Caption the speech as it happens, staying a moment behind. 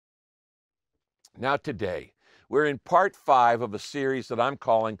Now today, we're in part 5 of a series that I'm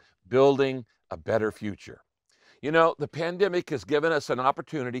calling Building a Better Future. You know, the pandemic has given us an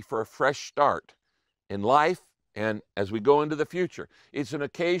opportunity for a fresh start in life and as we go into the future. It's an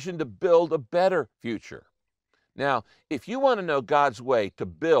occasion to build a better future. Now, if you want to know God's way to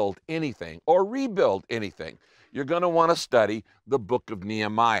build anything or rebuild anything, you're going to want to study the book of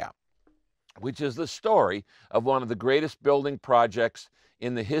Nehemiah, which is the story of one of the greatest building projects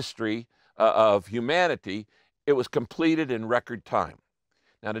in the history of humanity. It was completed in record time.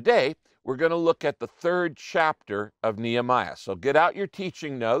 Now, today, we're going to look at the 3rd chapter of Nehemiah. So get out your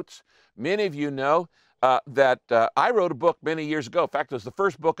teaching notes. Many of you know that I wrote a book many years ago. In fact, it was the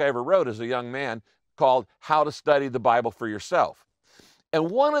first book I ever wrote as a young man called How to Study the Bible for Yourself. And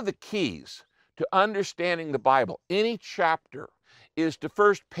one of the keys to understanding the Bible, any chapter, is to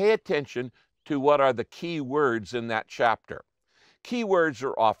first pay attention to what are the key words in that chapter. Key words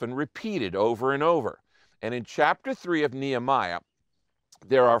are often repeated over and over. And in chapter 3 of Nehemiah,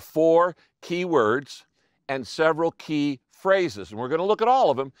 there are 4 key words and several key phrases. And we're going to look at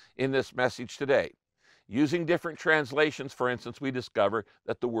all of them in this message today. Using different translations, for instance, we discover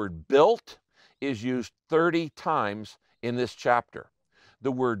that the word built is used 30 times in this chapter.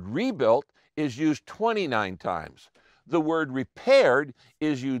 The word rebuilt is used 29 times. The word repaired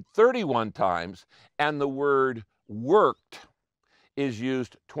is used 31 times, and the word worked is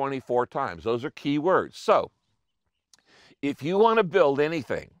used 24 times. Those are key words. So, if you want to build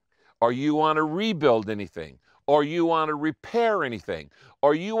anything, or you want to rebuild anything, or you want to repair anything,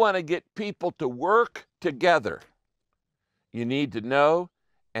 or you want to get people to work together, you need to know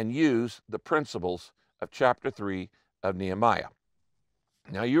and use the principles of chapter 3 of Nehemiah.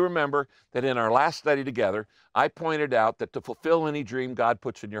 Now, you remember that in our last study together, I pointed out that to fulfill any dream God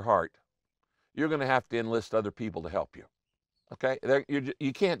puts in your heart, you're going to have to enlist other people to help you. Okay?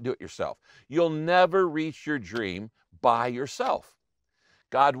 You can't do it yourself. You'll never reach your dream by yourself.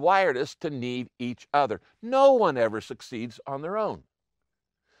 God wired us to need each other. No one ever succeeds on their own.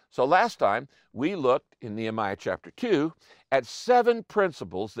 So last time, we looked in Nehemiah chapter 2 at 7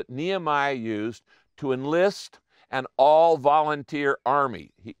 principles that Nehemiah used to enlist an all-volunteer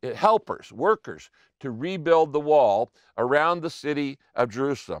army, helpers, workers, to rebuild the wall around the city of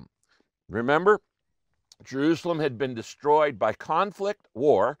Jerusalem. Remember, Jerusalem had been destroyed by conflict,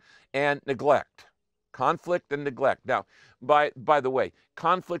 war, and neglect. Conflict and neglect. Now, by the way,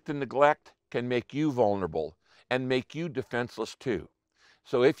 conflict and neglect can make you vulnerable and make you defenseless too.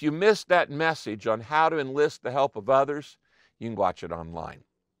 So if you missed that message on how to enlist the help of others, you can watch it online.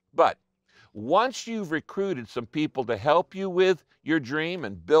 But once you've recruited some people to help you with your dream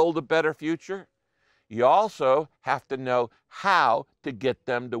and build a better future, you also have to know how to get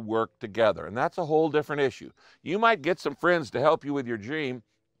them to work together. And that's a whole different issue. You might get some friends to help you with your dream,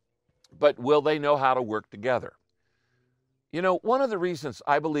 but will they know how to work together? You know, one of the reasons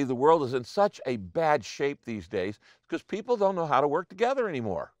I believe the world is in such a bad shape these days is because people don't know how to work together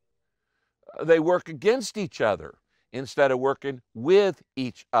anymore. They work against each other instead of working with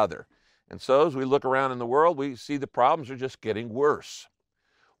each other. And so as we look around in the world, we see the problems are just getting worse.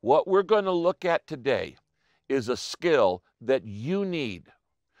 What we're going to look at today is a skill that you need.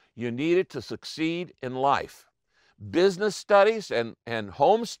 You need it to succeed in life. Business studies and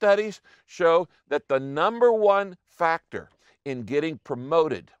home studies show that the #1 factor in getting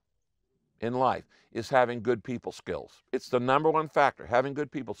promoted in life is having good people skills. It's the #1 factor, having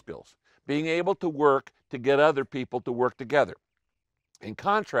good people skills. Being able to work to get other people to work together. In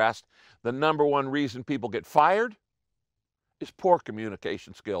contrast, the #1 reason people get fired is poor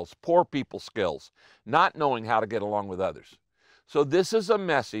communication skills, poor people skills, not knowing how to get along with others. So this is a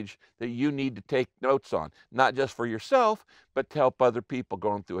message that you need to take notes on, not just for yourself, but to help other people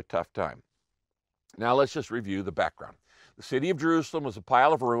going through a tough time. Now let's just review the background. The city of Jerusalem was a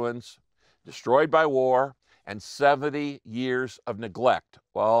pile of ruins, destroyed by war, and 70 years of neglect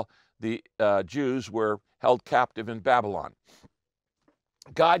while the Jews were held captive in Babylon.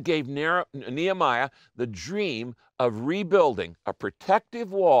 God gave Nehemiah the dream of rebuilding a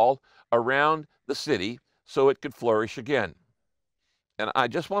protective wall around the city so it could flourish again. And I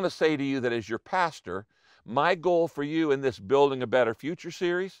just want to say to you that as your pastor, my goal for you in this Building a Better Future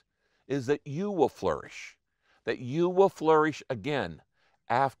series is that you will flourish again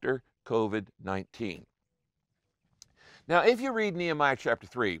after COVID-19. Now, if you read Nehemiah chapter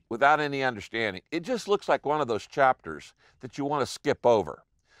 3 without any understanding, it just looks like one of those chapters that you want to skip over.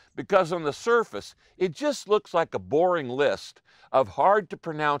 Because on the surface, it just looks like a boring list of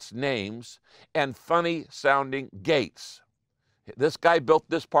hard-to-pronounce names and funny-sounding gates. This guy built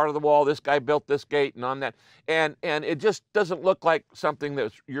this part of the wall, this guy built this gate, and on that. And it just doesn't look like something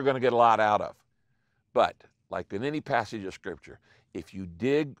that you're going to get a lot out of. But like in any passage of Scripture, if you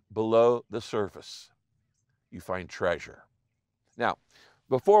dig below the surface, you find treasure. Now,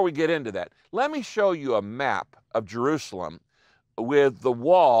 before we get into that, let me show you a map of Jerusalem with the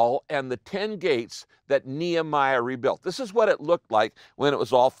wall and the 10 gates that Nehemiah rebuilt. This is what it looked like when it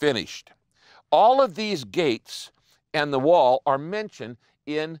was all finished. All of these gates and the wall are mentioned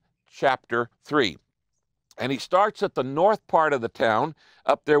in chapter 3. And he starts at the north part of the town,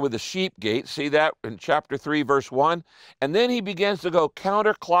 up there with the sheep gate. See that in chapter 3, verse 1? And then he begins to go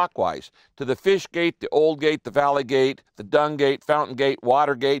counterclockwise to the fish gate, the old gate, the valley gate, the dung gate, fountain gate,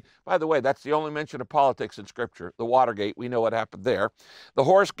 water gate. By the way, that's the only mention of politics in Scripture, the water gate. We know what happened there. The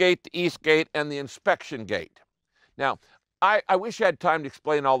horse gate, the east gate, and the inspection gate. Now, I wish I had time to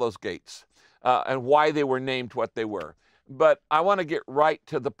explain all those gates and why they were named what they were. But I want to get right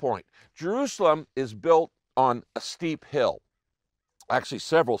to the point. Jerusalem is built on a steep hill, actually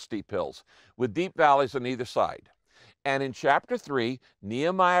several steep hills, with deep valleys on either side. And in chapter 3,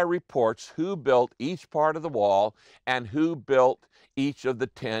 Nehemiah reports who built each part of the wall and who built each of the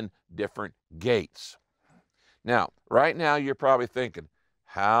 10 different gates. Now, right now you're probably thinking,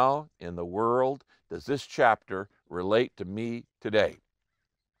 how in the world does this chapter relate to me today?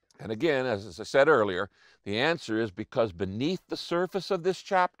 And again, as I said earlier, the answer is because beneath the surface of this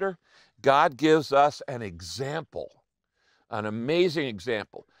chapter, God gives us an example, an amazing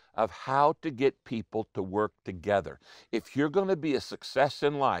example of how to get people to work together. If you're going to be a success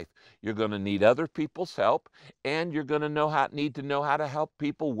in life, you're going to need other people's help, and you're going to need to know how to help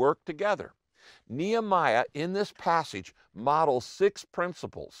people work together. Nehemiah, in this passage, models 6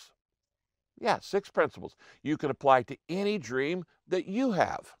 principles. Yeah, 6 principles you can apply to any dream that you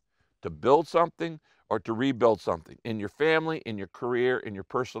have, to build something or to rebuild something in your family, in your career, in your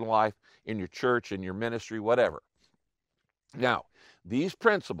personal life, in your church, in your ministry, whatever. Now, these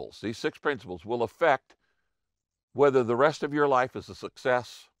principles, these 6 principles, will affect whether the rest of your life is a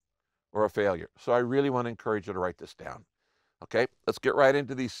success or a failure. So I really want to encourage you to write this down. Okay, let's get right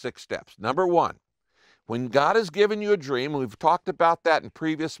into these 6 steps. Number 1, when God has given you a dream, and we've talked about that in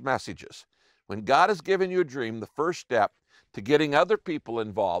previous messages, when God has given you a dream, the first step to getting other people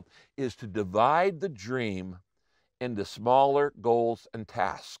involved is to divide the dream into smaller goals and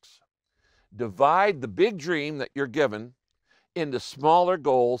tasks. Divide the big dream that you're given into smaller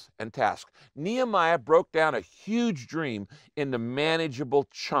goals and tasks. Nehemiah broke down a huge dream into manageable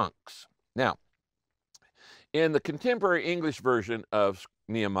chunks. Now, in the contemporary English version of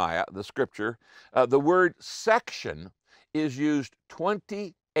Nehemiah, the scripture, the word section is used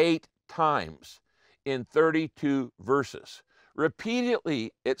 28 times in 32 verses.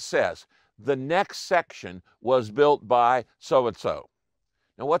 Repeatedly, it says, the next section was built by so-and-so.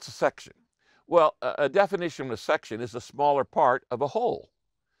 Now, what's a section? Well, a definition of a section is a smaller part of a whole.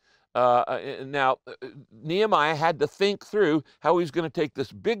 Nehemiah had to think through how he's going to take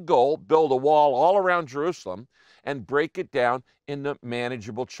this big goal, build a wall all around Jerusalem, and break it down into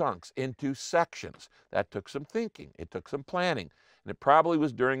manageable chunks, into sections. That took some thinking. It took some planning. And it probably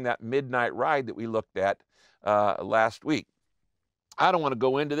was during that midnight ride that we looked at last week. I don't want to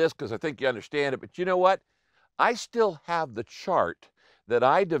go into this because I think you understand it, but you know what? I still have the chart that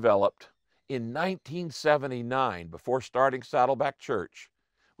I developed in 1979 before starting Saddleback Church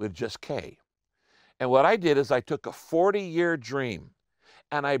with just K. And what I did is I took a 40-year dream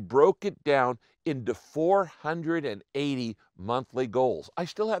and I broke it down into 480 monthly goals. I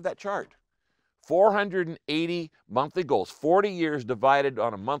still have that chart. 480 monthly goals, 40 years divided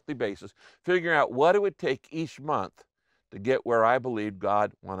on a monthly basis, figuring out what it would take each month to get where I believe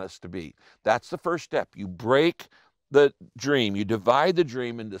God wants us to be. That's the first step. You break the dream. You divide the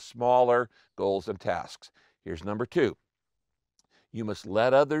dream into smaller goals and tasks. Here's number 2. You must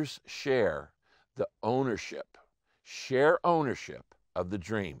let others share the ownership. Share ownership of the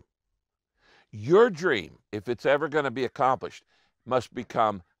dream. Your dream, if it's ever going to be accomplished, must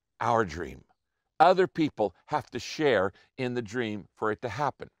become our dream. Other people have to share in the dream for it to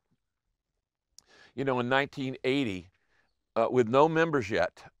happen. You know, in 1980, with no members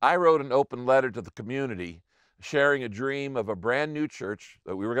yet, I wrote an open letter to the community sharing a dream of a brand new church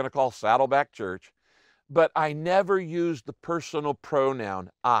that we were going to call Saddleback Church, but I never used the personal pronoun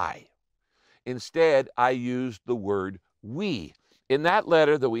I. Instead, I used the word we. In that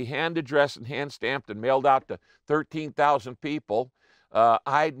letter that we hand-addressed and hand-stamped and mailed out to 13,000 people,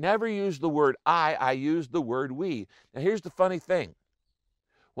 I never used the word I used the word we. Now, here's the funny thing.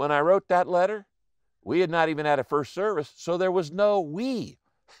 When I wrote that letter, we had not even had a first service, so there was no we.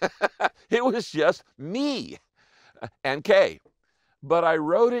 It was just me and Kay. But I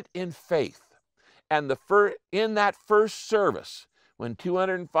wrote it in faith. And in that first service, when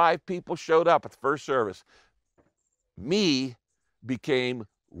 205 people showed up at the first service, me became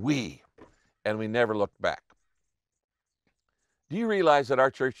we, and we never looked back. Do you realize that our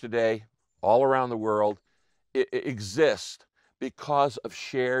church today, all around the world, it exists because of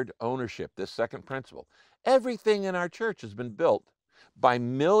shared ownership, this second principle? Everything in our church has been built by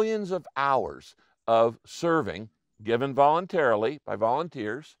millions of hours of serving, given voluntarily by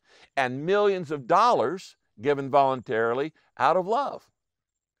volunteers, and millions of dollars given voluntarily out of love.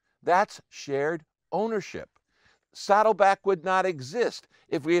 That's shared ownership. Saddleback would not exist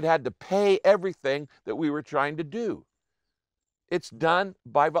if we had had to pay everything that we were trying to do. It's done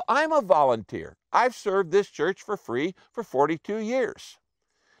by, I'm a volunteer. I've served this church for free for 42 years.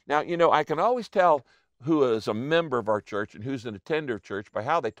 Now, you know, I can always tell who is a member of our church and who's an attender of church by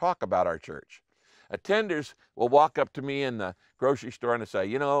how they talk about our church. Attenders will walk up to me in the grocery store and say,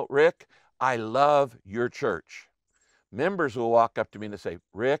 you know, Rick, I love your church. Members will walk up to me and say,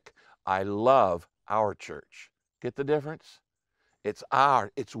 Rick, I love our church. Get the difference? It's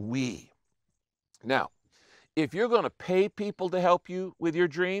we. Now, if you're going to pay people to help you with your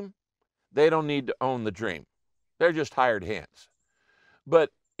dream, they don't need to own the dream. They're just hired hands. But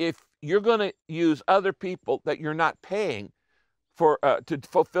if you're going to use other people that you're not paying for to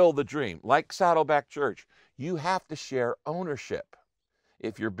fulfill the dream, like Saddleback Church, you have to share ownership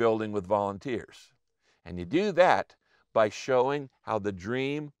if you're building with volunteers. And you do that by showing how the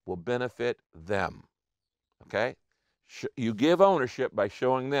dream will benefit them. Okay? You give ownership by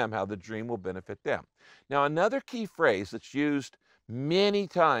showing them how the dream will benefit them. Now, another key phrase that's used many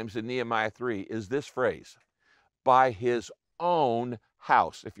times in Nehemiah 3 is this phrase, by his own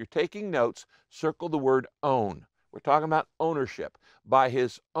house. If you're taking notes, circle the word own. We're talking about ownership, by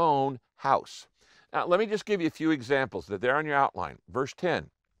his own house. Now, let me just give you a few examples. They're there on your outline. Verse 10,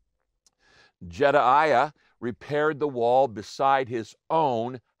 Jedaiah repaired the wall beside his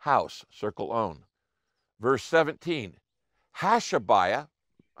own house. Circle own. Verse 17, Hashabiah,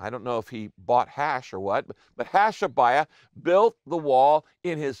 I don't know if he bought hash or what, but Hashabiah built the wall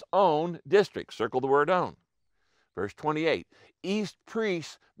in his own district. Circle the word own. Verse 28, East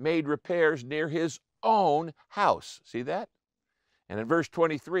priests made repairs near his own house. See that? And in verse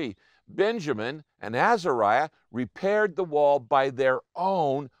 23, Benjamin and Azariah repaired the wall by their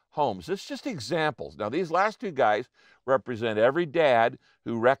own homes. It's just examples. Now, these last two guys represent every dad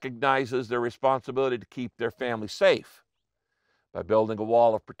who recognizes their responsibility to keep their family safe by building a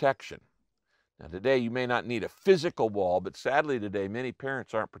wall of protection. Now, today you may not need a physical wall, but sadly today many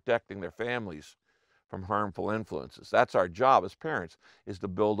parents aren't protecting their families from harmful influences. That's our job as parents, is to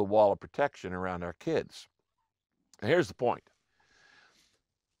build a wall of protection around our kids. Now, here's the point.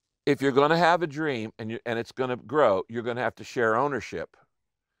 If you're going to have a dream and it's going to grow, you're going to have to share ownership,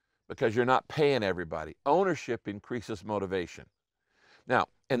 because you're not paying everybody. Ownership increases motivation. Now,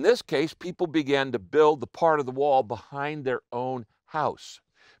 in this case, people began to build the part of the wall behind their own house.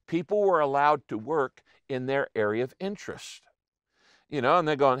 People were allowed to work in their area of interest. You know, and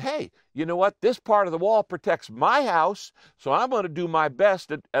they're going, hey, you know what? This part of the wall protects my house, so I'm going to do my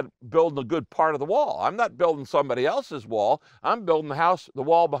best at building a good part of the wall. I'm not building somebody else's wall. I'm building the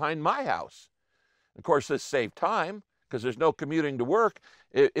wall behind my house. Of course, this saved time, because there's no commuting to work.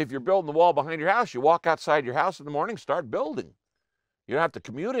 If you're building the wall behind your house, you walk outside your house in the morning, start building. You don't have to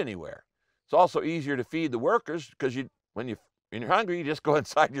commute anywhere. It's also easier to feed the workers, because when you're hungry, you just go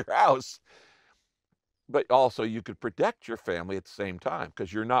inside your house. But also you could protect your family at the same time,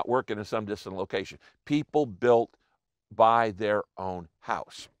 because you're not working in some distant location. People built by their own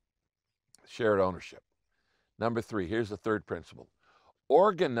house. Shared ownership. Number 3, here's the third principle.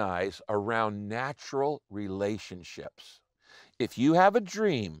 Organize around natural relationships. If you have a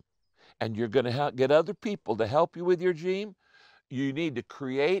dream and you're going to get other people to help you with your dream, you need to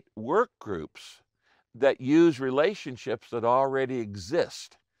create work groups that use relationships that already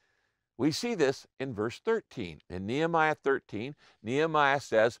exist. We see this in verse 13. In Nehemiah 13, Nehemiah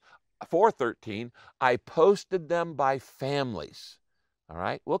says, 4:13, I posted them by families. All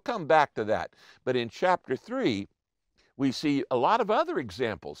right, we'll come back to that. But in chapter 3, we see a lot of other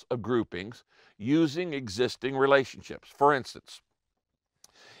examples of groupings using existing relationships. For instance,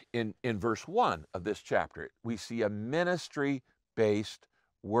 in verse 1 of this chapter, we see a ministry-based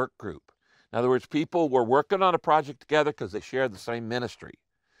work group. In other words, people were working on a project together because they shared the same ministry.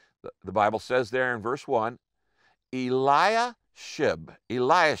 The Bible says there in verse 1, Eliashib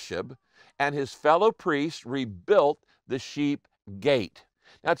and his fellow priests rebuilt the sheep gate.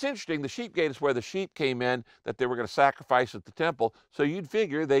 Now, it's interesting. The sheep gate is where the sheep came in that they were going to sacrifice at the temple. So you'd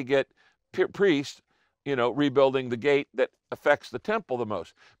figure they get priests rebuilding the gate that affects the temple the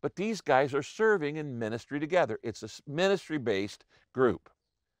most. But these guys are serving in ministry together. It's a ministry-based group.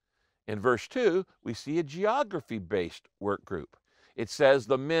 In verse 2, we see a geography-based work group. It says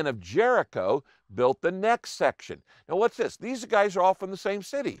the men of Jericho built the next section. Now what's this? These guys are all from the same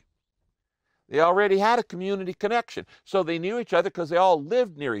city. They already had a community connection. So they knew each other because they all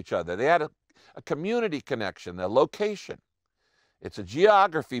lived near each other. They had a community connection, a location. It's a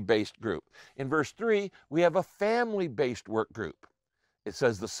geography-based group. In verse 3, we have a family-based work group. It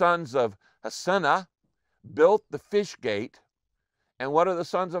says the sons of Hassenaah built the fish gate. And what are the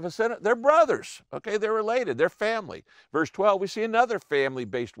sons of Hassenaah? They're brothers. Okay, they're related. They're family. Verse 12, we see another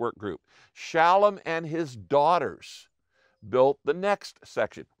family-based work group. Shallum and his daughters built the next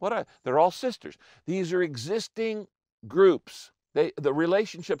section. They're all sisters. These are existing groups. The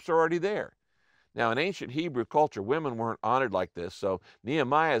relationships are already there. Now, in ancient Hebrew culture, women weren't honored like this, so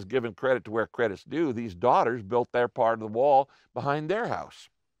Nehemiah is given credit to where credit's due. These daughters built their part of the wall behind their house.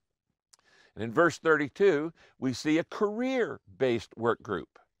 And in verse 32, we see a career-based work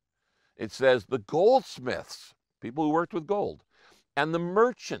group. It says the goldsmiths, people who worked with gold, and the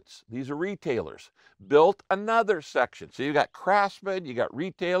merchants, these are retailers, built another section. So you got craftsmen, you got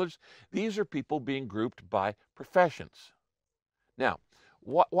retailers. These are people being grouped by professions. Now,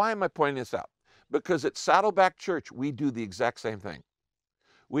 why am I pointing this out? Because at Saddleback Church, we do the exact same thing.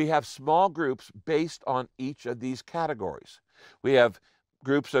 We have small groups based on each of these categories. We have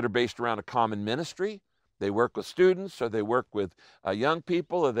groups that are based around a common ministry. They work with students, or they work with young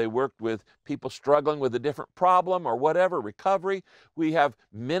people, or they work with people struggling with a different problem or whatever, recovery. We have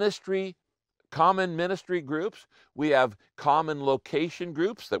common ministry groups. We have common location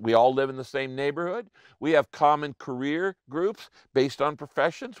groups that we all live in the same neighborhood. We have common career groups based on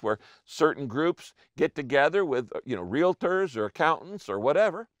professions where certain groups get together with, realtors or accountants or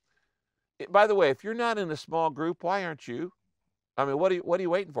whatever. By the way, if you're not in a small group, why aren't you? I mean, what are you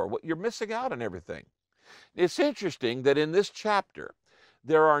waiting for? You're missing out on everything. It's interesting that in this chapter,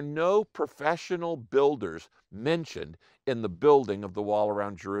 there are no professional builders mentioned in the building of the wall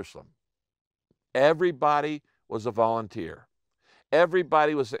around Jerusalem. Everybody was a volunteer.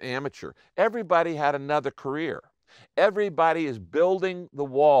 Everybody was an amateur. Everybody had another career. Everybody is building the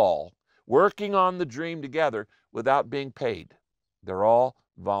wall, working on the dream together without being paid. They're all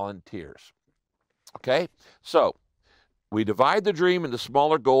volunteers. Okay? So, we divide the dream into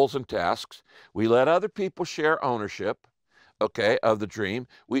smaller goals and tasks. We let other people share ownership, of the dream.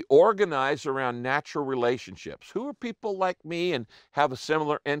 We organize around natural relationships. Who are people like me and have a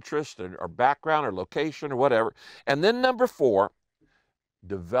similar interest or background or location or whatever? And then number 4,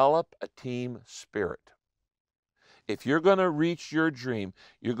 develop a team spirit. If you're going to reach your dream,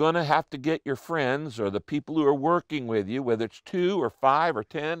 you're going to have to get your friends or the people who are working with you, whether it's 2 or 5 or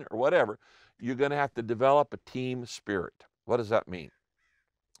 10 or whatever, you're going to have to develop a team spirit. What does that mean?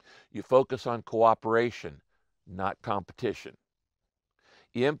 You focus on cooperation, not competition.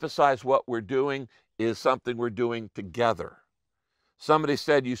 You emphasize what we're doing is something we're doing together. Somebody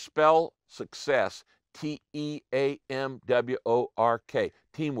said you spell success T-E-A-M-W-O-R-K,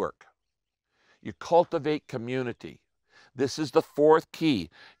 teamwork. You cultivate community. This is the 4th key.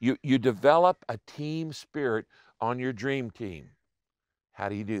 You develop a team spirit on your dream team. How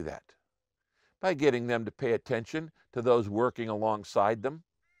do you do that? By getting them to pay attention to those working alongside them.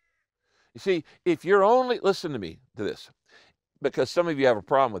 You see, if you're only, listen to me to this, because some of you have a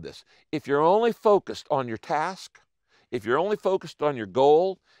problem with this. If you're only focused on your task, if you're only focused on your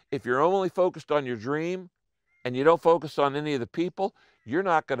goal, if you're only focused on your dream, and you don't focus on any of the people, you're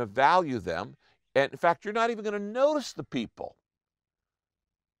not going to value them. And in fact, you're not even going to notice the people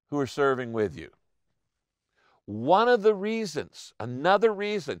who are serving with you. One of the reasons, another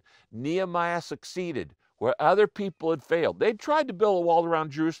reason Nehemiah succeeded where other people had failed. They'd tried to build a wall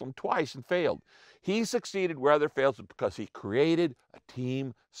around Jerusalem twice and failed. He succeeded where others failed because he created a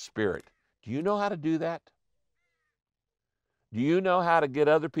team spirit. Do you know how to do that? Do you know how to get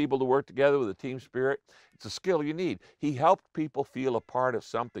other people to work together with a team spirit? It's a skill you need. He helped people feel a part of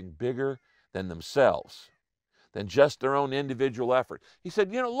something bigger than themselves, than just their own individual effort. He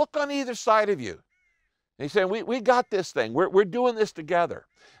said, look on either side of you. And he's saying, we got this thing. We're doing this together.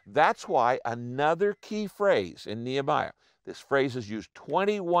 That's why another key phrase in Nehemiah, this phrase is used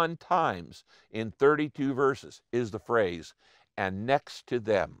 21 times in 32 verses, is the phrase, and next to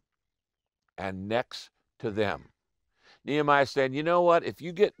them. And next to them. Nehemiah said, you know what? If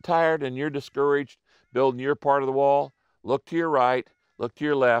you get tired and you're discouraged building your part of the wall, look to your right, look to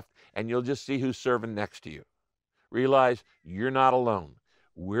your left, and you'll just see who's serving next to you. Realize you're not alone.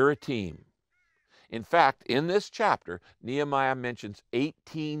 We're a team. In fact, in this chapter, Nehemiah mentions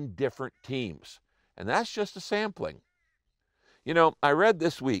 18 different teams. And that's just a sampling. You know, I read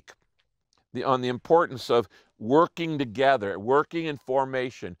this week on the importance of working together, working in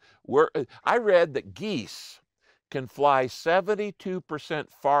formation. I read that geese can fly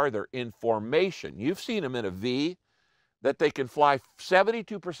 72% farther in formation. You've seen them in a V, that they can fly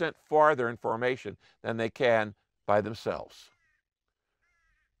 72% farther in formation than they can by themselves.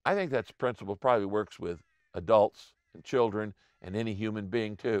 I think that principle probably works with adults and children and any human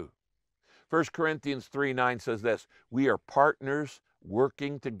being too. 1 Corinthians 3:9 says this, we are partners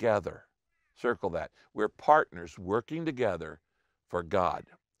working together. Circle that. We're partners working together for God.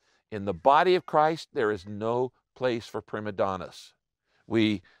 In the body of Christ, there is no place for prima donnas.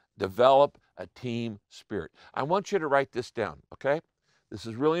 We develop a team spirit. I want you to write this down, okay? This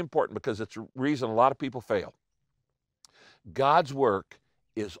is really important because it's a reason a lot of people fail. God's work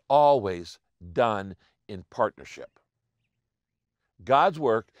is always done in partnership. God's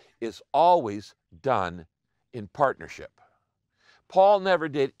work is always done in partnership. Paul never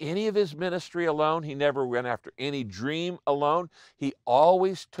did any of his ministry alone. He never went after any dream alone. He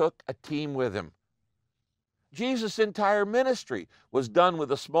always took a team with him. Jesus' entire ministry was done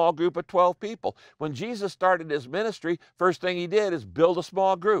with a small group of 12 people. When Jesus started his ministry, first thing he did is build a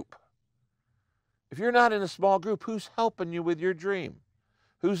small group. If you're not in a small group, who's helping you with your dream?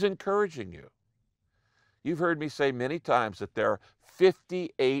 Who's encouraging you? You've heard me say many times that there are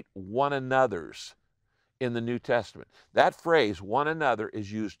 58 one another's in the New Testament. That phrase, one another,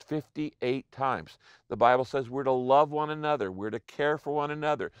 is used 58 times. The Bible says we're to love one another, we're to care for one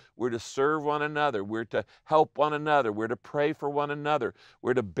another, we're to serve one another, we're to help one another, we're to pray for one another,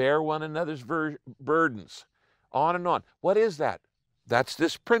 we're to bear one another's burdens, on and on. What is that? That's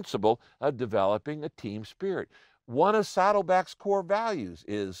this principle of developing a team spirit. One of Saddleback's core values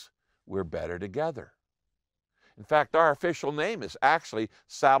is we're better together. In fact, our official name is actually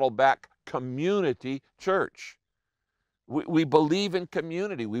Saddleback Community Church. We believe in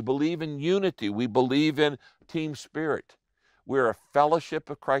community. We believe in unity. We believe in team spirit. We're a fellowship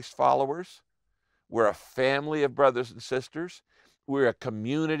of Christ followers. We're a family of brothers and sisters. We're a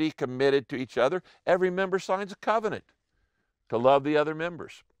community committed to each other. Every member signs a covenant to love the other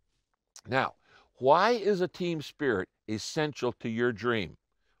members. Now, why is a team spirit essential to your dream?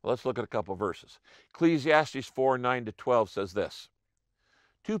 Well, let's look at a couple verses. Ecclesiastes 4:9-12 says this,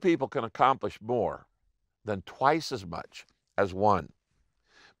 two people can accomplish more than twice as much as one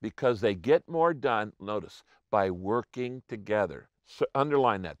because they get more done, notice, by working together. So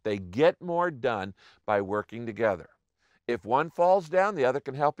underline that. They get more done by working together. If one falls down, the other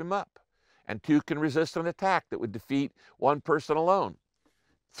can help him up. And two can resist an attack that would defeat one person alone.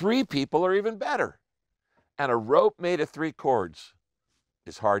 Three people are even better. And a rope made of 3 cords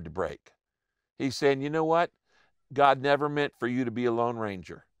is hard to break. He's saying, you know what? God never meant for you to be a lone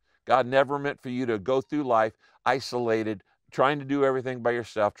ranger. God never meant for you to go through life isolated, trying to do everything by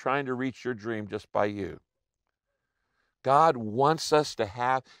yourself, trying to reach your dream just by you. God wants us to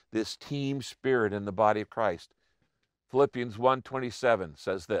have this team spirit in the body of Christ. Philippians 1:27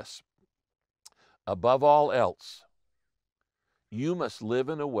 says this, above all else, you must live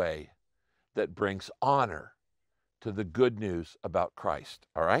in a way that brings honor to the good news about Christ,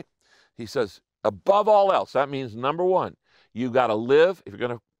 all right? He says, above all else, that means number one, you got to live, if you're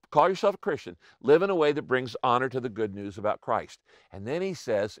going to call yourself a Christian, live in a way that brings honor to the good news about Christ. And then he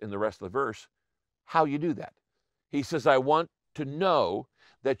says in the rest of the verse, how you do that. He says, I want to know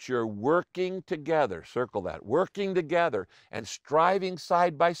that you're working together, circle that, working together and striving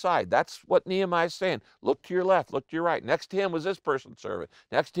side by side. That's what Nehemiah is saying. Look to your left, look to your right. Next to him was this person servant.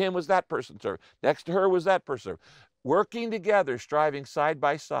 Next to him was that person servant. Next to her was that person servant. Working together, striving side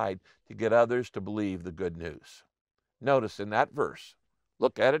by side to get others to believe the good news. Notice in that verse,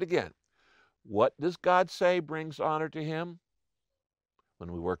 look at it again. What does God say brings honor to him?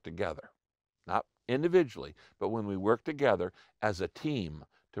 When we work together. Not individually, but when we work together as a team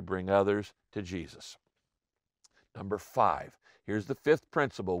to bring others to Jesus. Number 5, here's the 5th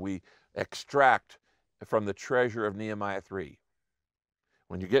principle we extract from the treasure of Nehemiah 3.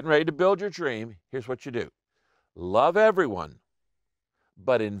 When you're getting ready to build your dream, here's what you do. Love everyone,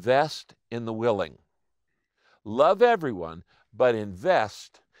 but invest in the willing. Love everyone, but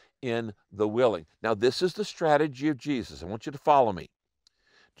invest in the willing. Now, this is the strategy of Jesus. I want you to follow me.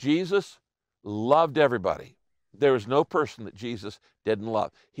 Jesus loved everybody. There was no person that Jesus didn't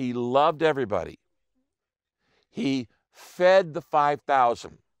love. He loved everybody. He fed the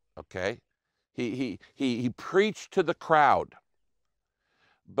 5,000, okay? He preached to the crowd,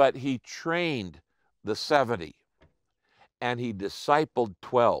 but he trained the 70, and he discipled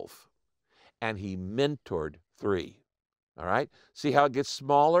 12, and he mentored 3. All right? See how it gets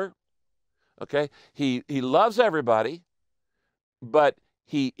smaller? Okay? He loves everybody, but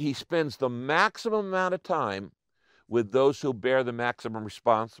he spends the maximum amount of time with those who bear the maximum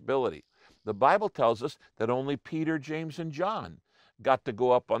responsibility. The Bible tells us that only Peter, James, and John got to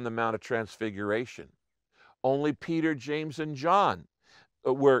go up on the Mount of Transfiguration. Only Peter, James, and John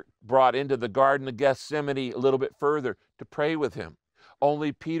were brought into the Garden of Gethsemane a little bit further to pray with him.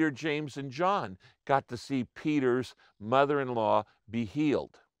 Only Peter, James, and John got to see Peter's mother-in-law be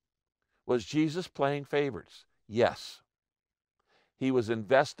healed. Was Jesus playing favorites? Yes. He was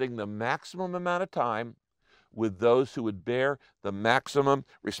investing the maximum amount of time with those who would bear the maximum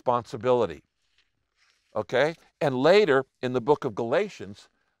responsibility. Okay? And later in the book of Galatians,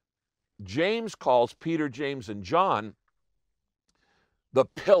 James calls Peter, James, and John the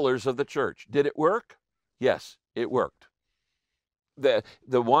pillars of the church. Did it work? Yes, it worked. The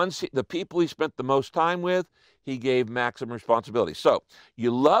people he spent the most time with, he gave maximum responsibility. So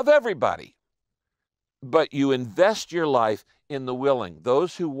you love everybody, but you invest your life in the willing,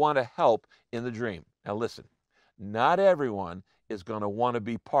 those who want to help in the dream. Now listen, not everyone is going to want to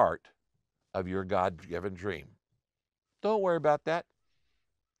be part of your God-given dream. Don't worry about that.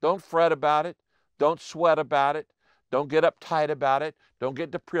 Don't fret about it. Don't sweat about it. Don't get uptight about it. Don't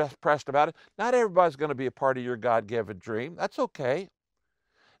get depressed about it. Not everybody's going to be a part of your God-given dream. That's okay.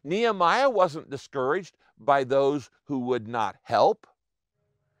 Nehemiah wasn't discouraged by those who would not help.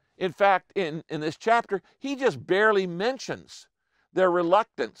 In fact, in this chapter, he just barely mentions their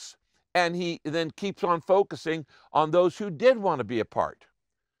reluctance, and he then keeps on focusing on those who did want to be a part.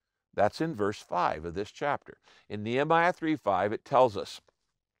 That's in verse 5 of this chapter. In Nehemiah 3:5, it tells us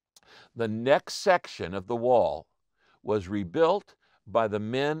the next section of the wall was rebuilt by the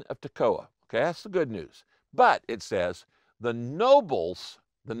men of Tekoa. Okay, that's the good news. But it says the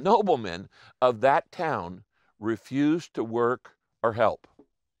noblemen of that town refused to work or help.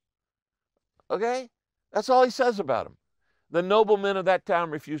 Okay, that's all he says about them. The noblemen of that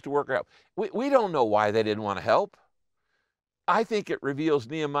town refused to work or help. We don't know why they didn't want to help. I think it reveals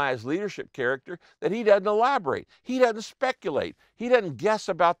Nehemiah's leadership character that he doesn't elaborate. He doesn't speculate. He doesn't guess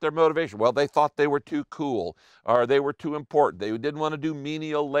about their motivation. Well, they thought they were too cool, or they were too important. They didn't want to do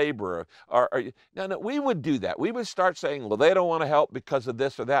menial labor. No, we would do that. We would start saying, well, they don't want to help because of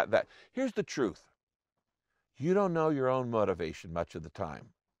this or that. Here's the truth. You don't know your own motivation much of the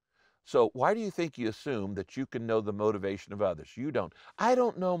time. So why do you think you assume that you can know the motivation of others? You don't. I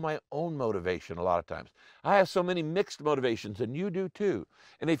don't know my own motivation a lot of times. I have so many mixed motivations, and you do too.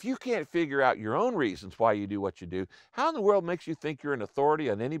 And if you can't figure out your own reasons why you do what you do, how in the world makes you think you're an authority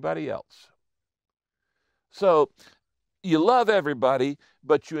on anybody else? So you love everybody,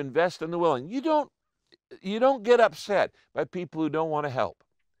 but you invest in the willing. You don't get upset by people who don't want to help.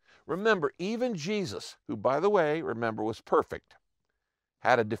 Remember, even Jesus, who, by the way, remember, was perfect,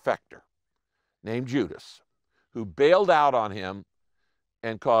 had a defector named Judas who bailed out on him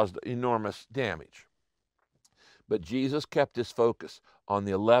and caused enormous damage. But Jesus kept his focus on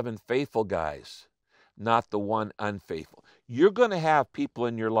the 11 faithful guys, not the one unfaithful. You're going to have people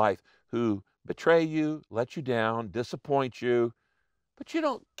in your life who betray you, let you down, disappoint you, but you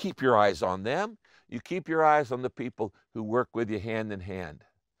don't keep your eyes on them. You keep your eyes on the people who work with you hand in hand,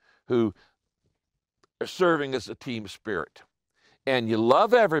 who are serving as a team spirit. And you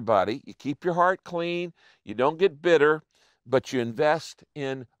love everybody, you keep your heart clean, you don't get bitter, but you invest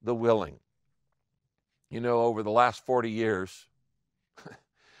in the willing. You know, over the last 40 years,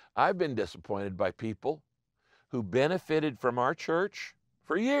 I've been disappointed by people who benefited from our church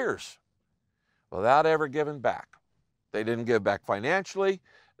for years without ever giving back. They didn't give back financially,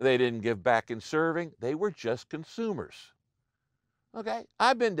 they didn't give back in serving, they were just consumers. Okay,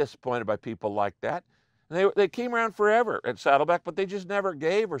 I've been disappointed by people like that. They came around forever at Saddleback, but they just never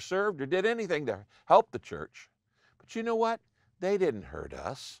gave or served or did anything to help the church. But you know what? They didn't hurt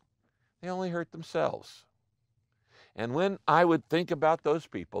us. They only hurt themselves. And when I would think about those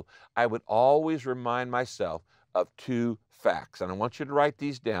people, I would always remind myself of two facts. And I want you to write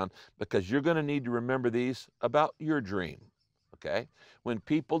these down because you're going to need to remember these about your dream. Okay? When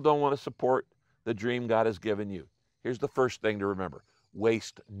people don't want to support the dream God has given you, here's the first thing to remember.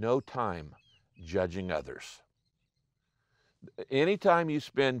 Waste no time judging others. Anytime you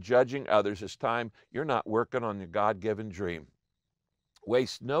spend judging others is time you're not working on your God-given dream.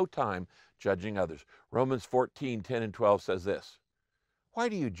 Waste no time judging others. Romans 14:10 and 12 says this. Why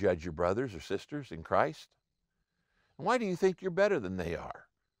do you judge your brothers or sisters in Christ? And why do you think you're better than they are?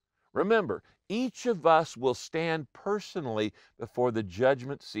 Remember, each of us will stand personally before the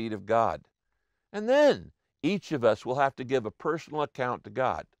judgment seat of God. And then each of us will have to give a personal account to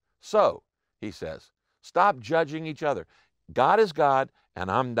God. So, he says, stop judging each other. God is God and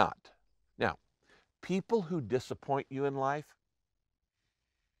I'm not. Now, people who disappoint you in life,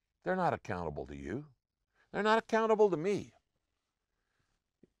 they're not accountable to you. They're not accountable to me.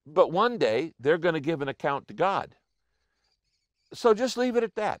 But one day, they're going to give an account to God. So just leave it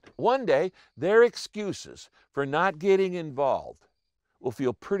at that. One day, their excuses for not getting involved will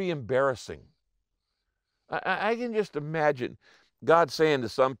feel pretty embarrassing. I can just imagine God saying to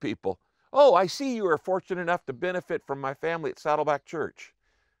some people, "Oh, I see you are fortunate enough to benefit from my family at Saddleback Church.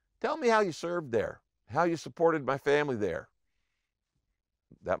 Tell me how you served there, how you supported my family there."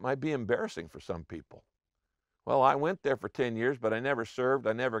 That might be embarrassing for some people. Well, I went there for 10 years, but I never served,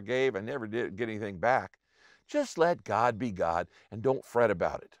 I never gave, I never did get anything back. Just let God be God and don't fret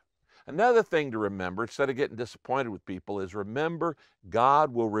about it. Another thing to remember, instead of getting disappointed with people, is remember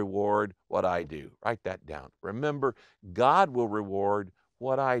God will reward what I do. Write that down. Remember, God will reward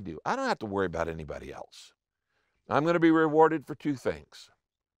what I do. I don't have to worry about anybody else. I'm going to be rewarded for two things,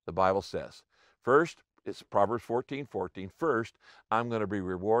 the Bible says. First, it's Proverbs 14:14. First, I'm going to be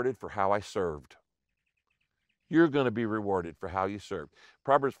rewarded for how I served. You're going to be rewarded for how you served.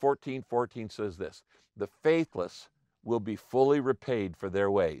 Proverbs 14:14 says this, "The faithless will be fully repaid for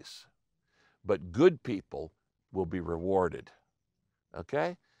their ways, but good people will be rewarded."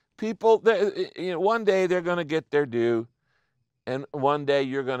 Okay? People, one day they're going to get their due, and one day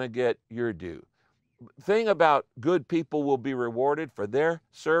you're going to get your due. Thing about good people will be rewarded for their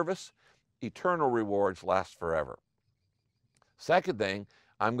service, eternal rewards last forever. Second thing,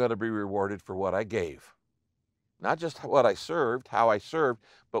 I'm going to be rewarded for what I gave. Not just what I served, how I served,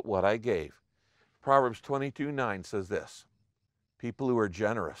 but what I gave. Proverbs 22:9 says this, "People who are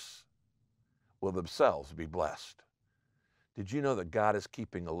generous will themselves be blessed." Did you know that God is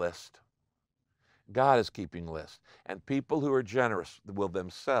keeping a list? God is keeping a list. And people who are generous will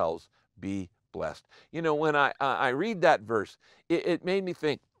themselves be blessed. You know, when I read that verse, it made me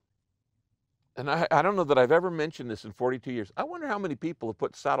think, and I don't know that I've ever mentioned this in 42 years. I wonder how many people have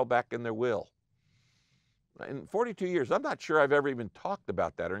put Saddleback in their will. In 42 years, I'm not sure I've ever even talked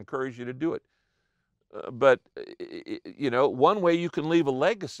about that or encouraged you to do it. But, one way you can leave a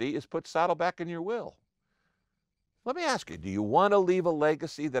legacy is put Saddleback in your will. Let me ask you, do you want to leave a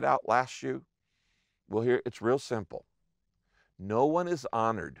legacy that outlasts you? Well, here, it's real simple. No one is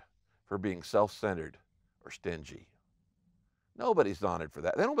honored for being self-centered or stingy. Nobody's honored for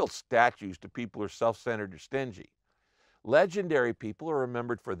that. They don't build statues to people who are self-centered or stingy. Legendary people are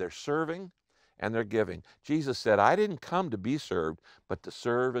remembered for their serving and their giving. Jesus said, "I didn't come to be served, but to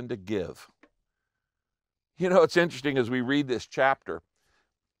serve and to give." You know, it's interesting as we read this chapter,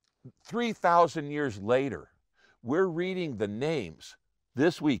 3,000 years later, we're reading the names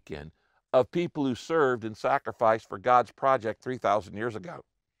this weekend of people who served and sacrificed for God's project 3,000 years ago.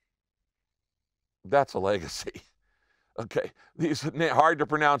 That's a legacy. Okay, these hard to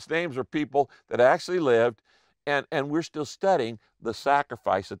pronounce names are people that actually lived, and we're still studying the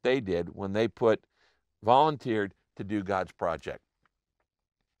sacrifice that they did when they volunteered to do God's project.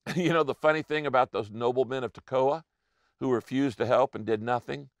 You know, the funny thing about those noblemen of Tekoa who refused to help and did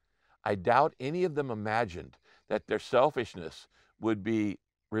nothing, I doubt any of them imagined that their selfishness would be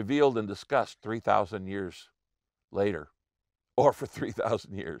revealed and discussed 3,000 years later, or for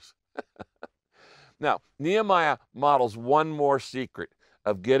 3,000 years. Now, Nehemiah models one more secret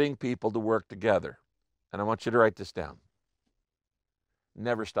of getting people to work together. And I want you to write this down.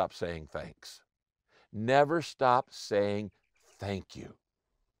 Never stop saying thanks. Never stop saying thank you.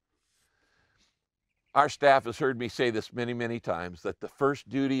 Our staff has heard me say this many, many times, that the first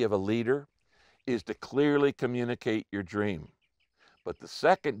duty of a leader is to clearly communicate your dream. But the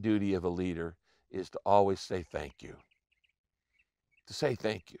second duty of a leader is to always say thank you. To say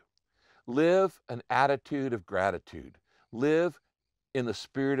thank you. Live an attitude of gratitude. Live in the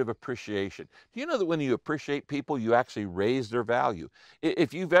spirit of appreciation. Do you know that when you appreciate people, you actually raise their value?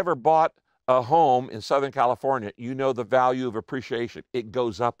 If you've ever bought a home in Southern California, you know the value of appreciation. It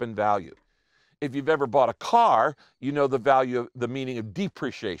goes up in value. If you've ever bought a car, you know the meaning of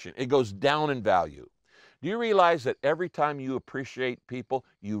depreciation. It goes down in value. Do you realize that every time you appreciate people,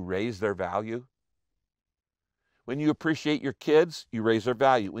 you raise their value? When you appreciate your kids, you raise their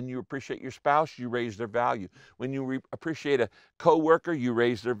value. When you appreciate your spouse, you raise their value. When you appreciate a coworker, you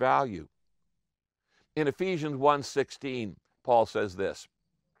raise their value. In Ephesians 1:16, Paul says this,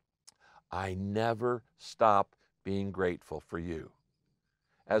 "I never stop being grateful for you,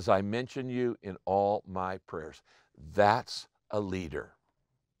 as I mention you in all my prayers." That's a leader.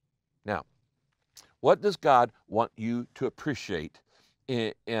 Now, what does God want you to appreciate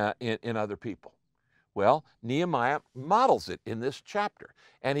in other people? Well, Nehemiah models it in this chapter,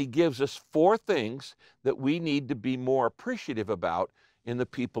 and he gives us 4 things that we need to be more appreciative about in the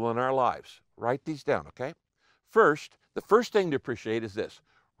people in our lives. Write these down, okay? First, the first thing to appreciate is this: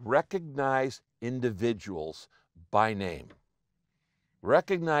 recognize individuals by name.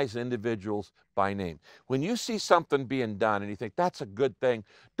 Recognize individuals by name. When you see something being done and you think that's a good thing,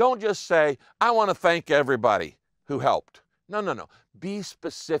 don't just say, I want to thank everybody who helped. No, no, no. Be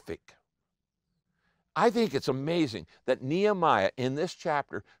specific. I think it's amazing that Nehemiah in this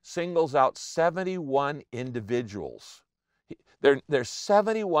chapter singles out 71 individuals. There's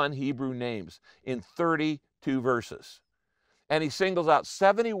 71 Hebrew names in 32 verses. And he singles out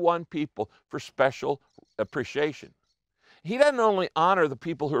 71 people for special appreciation. He doesn't only honor the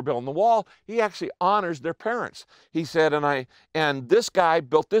people who are building the wall, he actually honors their parents. He said, and this guy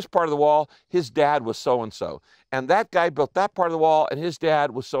built this part of the wall, his dad was so-and-so. And that guy built that part of the wall, and his dad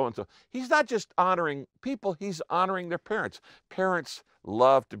was so-and-so. He's not just honoring people, he's honoring their parents. Parents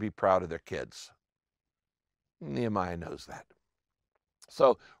love to be proud of their kids. Nehemiah knows that.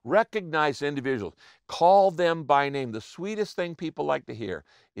 So recognize individuals. Call them by name. The sweetest thing people like to hear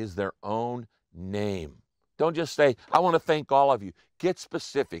is their own name. Don't just say, I want to thank all of you. Get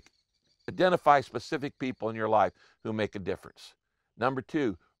specific. Identify specific people in your life who make a difference. Number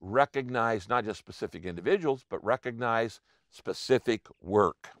two, recognize not just specific individuals, but recognize specific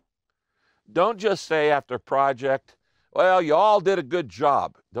work. Don't just say after a project, well, you all did a good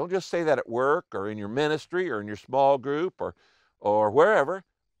job. Don't just say that at work or in your ministry or in your small group or wherever.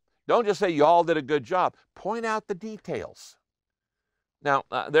 Don't just say you all did a good job. Point out the details. Now,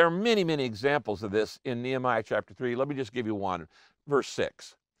 there are many, many examples of this in Nehemiah chapter 3. Let me just give you one. Verse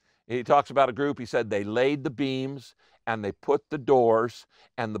 6. He talks about a group. He said they laid the beams and they put the doors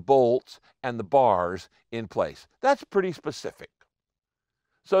and the bolts and the bars in place. That's pretty specific.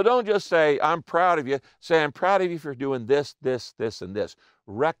 So don't just say, I'm proud of you. Say, I'm proud of you for doing this, this, this, and this.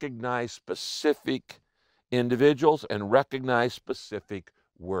 Recognize specific individuals and recognize specific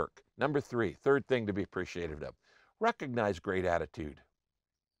work. Number three, third thing to be appreciative of. Recognize great attitude.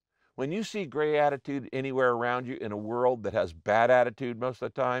 When you see great attitude anywhere around you in a world that has bad attitude most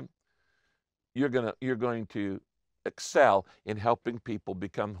of the time, you're going to excel in helping people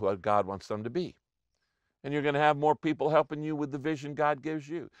become who God wants them to be. And you're going to have more people helping you with the vision God gives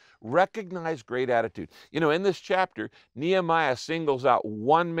you. Recognize great attitude. You know, in this chapter, Nehemiah singles out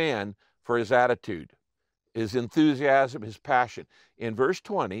one man for his attitude, his enthusiasm, his passion. In verse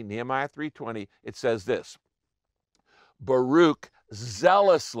 20, Nehemiah 3:20, it says this: Baruch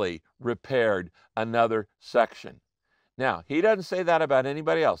zealously repaired another section. Now, he doesn't say that about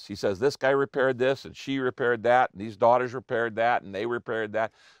anybody else. He says this guy repaired this, and she repaired that, and these daughters repaired that, and they repaired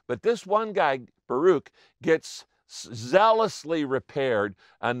that. But this one guy, Baruch, gets zealously repaired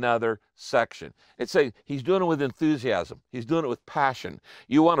another section. It's saying he's doing it with enthusiasm. He's doing it with passion.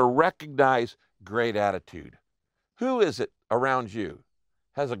 You want to recognize great attitude. Who is it around you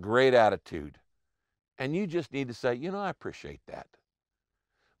has a great attitude? And you just need to say, you know, I appreciate that.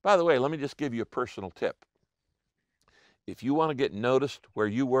 By the way, let me just give you a personal tip. If you want to get noticed where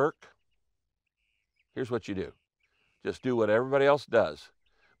you work, here's what you do. Just do what everybody else does,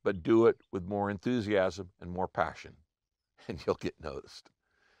 but do it with more enthusiasm and more passion, and you'll get noticed.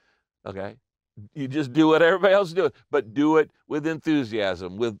 Okay? You just do what everybody else is doing, but do it with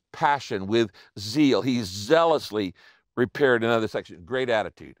enthusiasm, with passion, with zeal. He zealously repaired another section. Great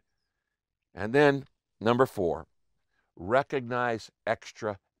attitude. And then, number four, recognize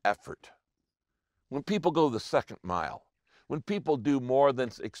extra effort. When people go the second mile, when people do more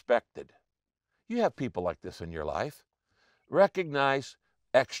than expected, you have people like this in your life. Recognize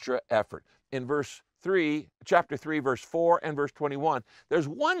extra effort. In chapter 3, verse 4 and verse 21, there's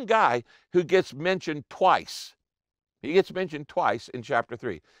one guy who gets mentioned twice. He gets mentioned twice in chapter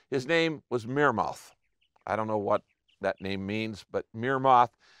 3. His name was Meremoth. I don't know what that name means, but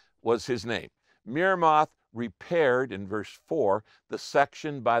Meremoth was his name. Meremoth repaired, in verse 4, the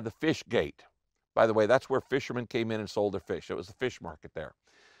section by the fish gate. By the way, that's where fishermen came in and sold their fish. It was the fish market there.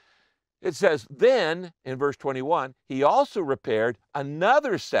 It says, then, in verse 21, he also repaired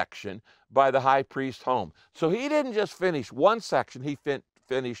another section by the high priest's home. So he didn't just finish one section, he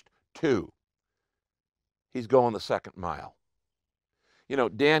finished two. He's going the second mile. You know,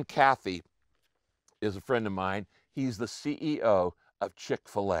 Dan Cathy is a friend of mine. He's the CEO of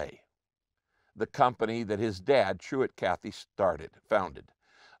Chick-fil-A, the company that his dad, Truett Cathy, founded.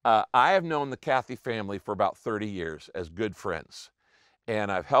 I have known the Cathy family for about 30 years as good friends.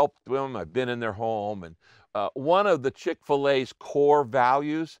 And I've helped them, I've been in their home. And one of the Chick-fil-A's core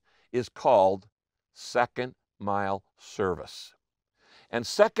values is called second mile service. And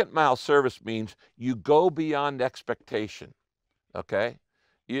second mile service means you go beyond expectation, okay?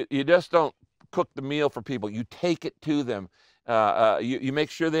 You just don't cook the meal for people. You take it to them You make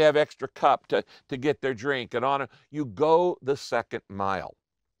sure they have extra cup to get their drink, and on. You go the second mile.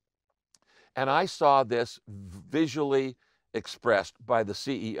 And I saw this visually expressed by the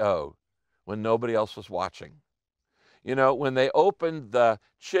CEO when nobody else was watching. You know, when they opened the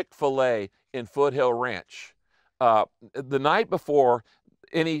Chick-fil-A in Foothill Ranch, the night before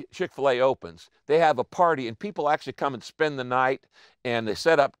any Chick-fil-A opens, they have a party, and people actually come and spend the night, and they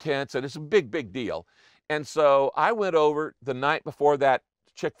set up tents, and it's a big, big deal. And so I went over the night before that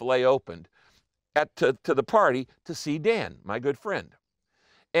Chick-fil-A opened to the party to see Dan, my good friend.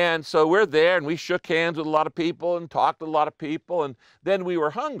 And so we're there, and we shook hands with a lot of people and talked to a lot of people, and then we were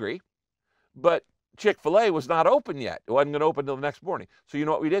hungry, but Chick-fil-A was not open yet. It wasn't going to open until the next morning. So you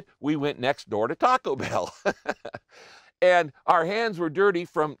know what we did? We went next door to Taco Bell. And our hands were dirty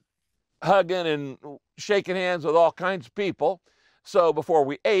from hugging and shaking hands with all kinds of people. So before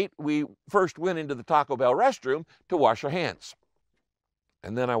we ate, we first went into the Taco Bell restroom to wash our hands.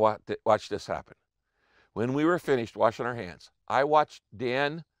 And then I watched this happen. When we were finished washing our hands, I watched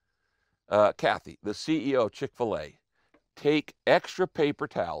Dan Cathy, the CEO of Chick-fil-A, take extra paper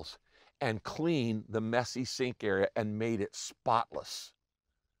towels and clean the messy sink area and made it spotless.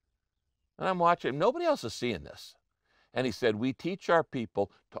 And I'm watching, nobody else is seeing this. And he said, we teach our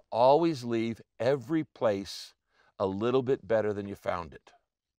people to always leave every place a little bit better than you found it.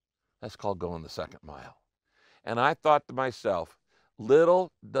 That's called going the second mile. And I thought to myself,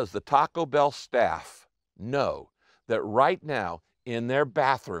 little does the Taco Bell staff know that right now in their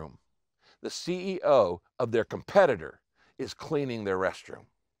bathroom, the CEO of their competitor is cleaning their restroom.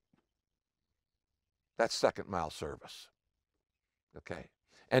 That's second mile service. Okay.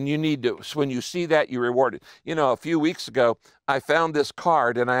 And you need to, when you see that, you reward it. You know, a few weeks ago, I found this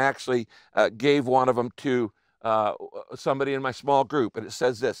card, and I actually gave one of them to somebody in my small group. And it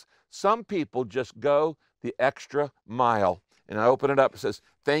says this: some people just go the extra mile. And I open it up, it says,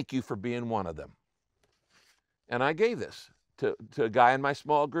 thank you for being one of them. And I gave this to a guy in my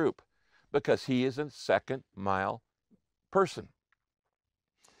small group because he is a second mile person.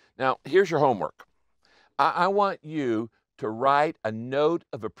 Now, here's your homework. I want you to write a note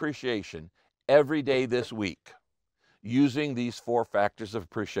of appreciation every day this week using these 4 factors of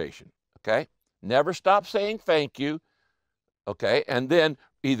appreciation, okay? Never stop saying thank you, okay? And then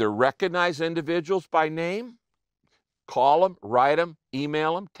either recognize individuals by name, call them, write them,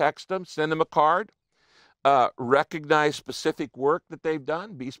 email them, text them, send them a card. Recognize specific work that they've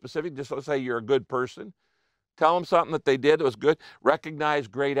done. Be specific. Just let's say you're a good person. Tell them something that they did that was good. Recognize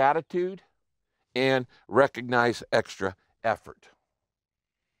great attitude and recognize extra effort.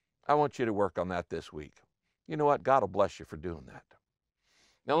 I want you to work on that this week. You know what? God will bless you for doing that.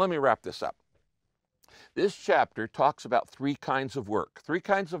 Now let me wrap this up. This chapter talks about 3 kinds of work. 3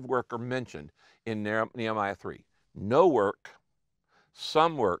 kinds of work are mentioned in Nehemiah 3. No work,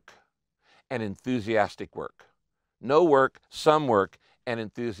 some work, and enthusiastic work. No work, some work, and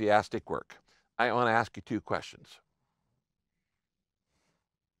enthusiastic work. I want to ask you 2 questions.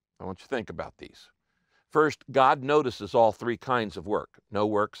 I want you to think about these. First, God notices all 3 kinds of work. No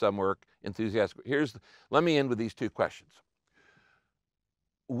work, some work, enthusiastic. Let me end with these 2 questions.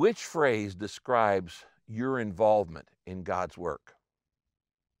 Which phrase describes your involvement in God's work?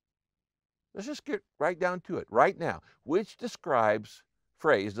 Let's just get right down to it right now. Which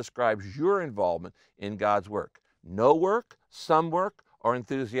phrase describes your involvement in God's work? No work, some work, or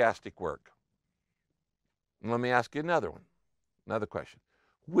enthusiastic work? And let me ask you another question.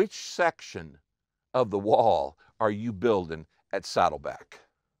 Which section of the wall are you building at Saddleback?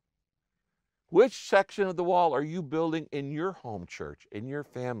 Which section of the wall are you building in your home church, in your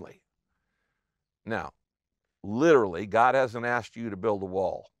family? Now, literally, God hasn't asked you to build a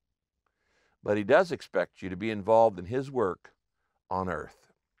wall, but He does expect you to be involved in His work on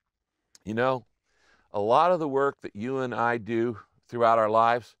earth. You know, a lot of the work that you and I do throughout our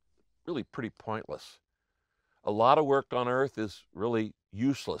lives, really pretty pointless. A lot of work on earth is really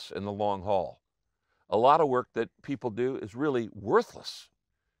useless in the long haul. A lot of work that people do is really worthless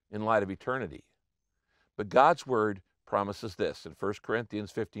in light of eternity. But God's word promises this in 1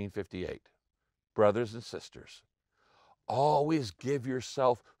 Corinthians 15:58. Brothers and sisters, always give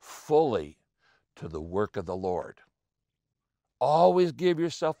yourself fully to the work of the Lord. Always give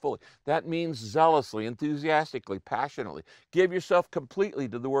yourself fully. That means zealously, enthusiastically, passionately. Give yourself completely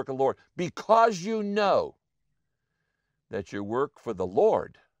to the work of the Lord because you know that your work for the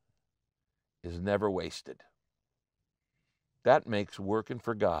Lord is never wasted. That makes working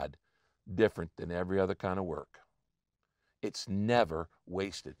for God different than every other kind of work. It's never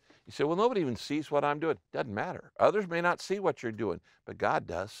wasted. You say, well, nobody even sees what I'm doing. Doesn't matter. Others may not see what you're doing, but God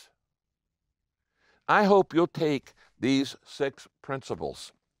does. I hope you'll take these 6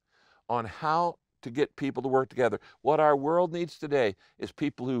 principles on how to get people to work together. What our world needs today is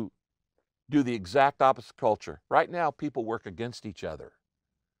people who do the exact opposite culture. Right now, people work against each other.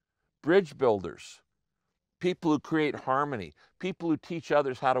 Bridge builders, people who create harmony, people who teach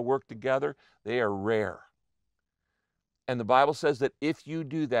others how to work together, they are rare. And the Bible says that if you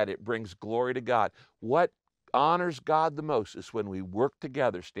do that, it brings glory to God. What honors God the most is when we work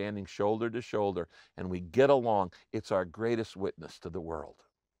together, standing shoulder to shoulder, and we get along. It's our greatest witness to the world.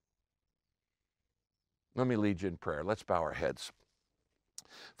 Let me lead you in prayer. Let's bow our heads.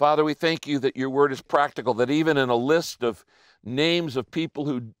 Father, we thank you that your word is practical, that even in a list of names of people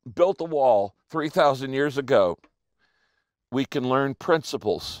who built a wall 3,000 years ago, we can learn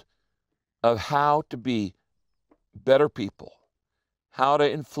principles of how to be better people, how to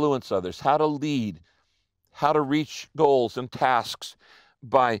influence others, how to lead, how to reach goals and tasks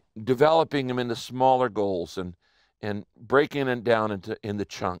by developing them into smaller goals and breaking it down into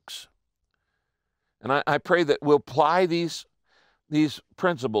chunks. And I pray that we'll apply these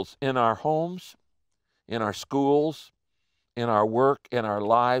principles in our homes, in our schools, in our work, in our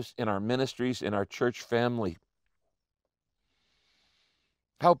lives, in our ministries, in our church family.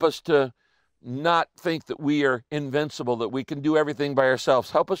 Help us to not think that we are invincible, that we can do everything by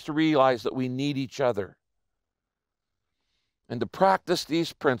ourselves. Help us to realize that we need each other. And to practice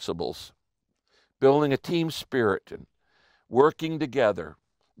these principles, building a team spirit and working together,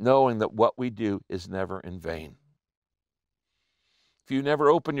 knowing that what we do is never in vain. If you never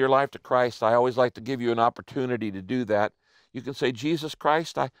opened your life to Christ, I always like to give you an opportunity to do that. You can say, Jesus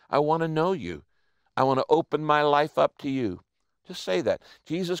Christ, I want to know you. I want to open my life up to you. Just say that.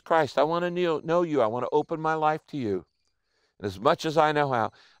 Jesus Christ, I want to know you. I want to open my life to you. And as much as I know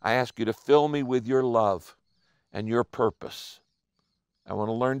how, I ask you to fill me with your love and your purpose. I want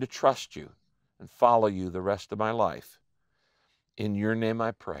to learn to trust you and follow you the rest of my life. In your name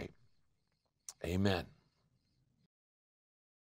I pray. Amen.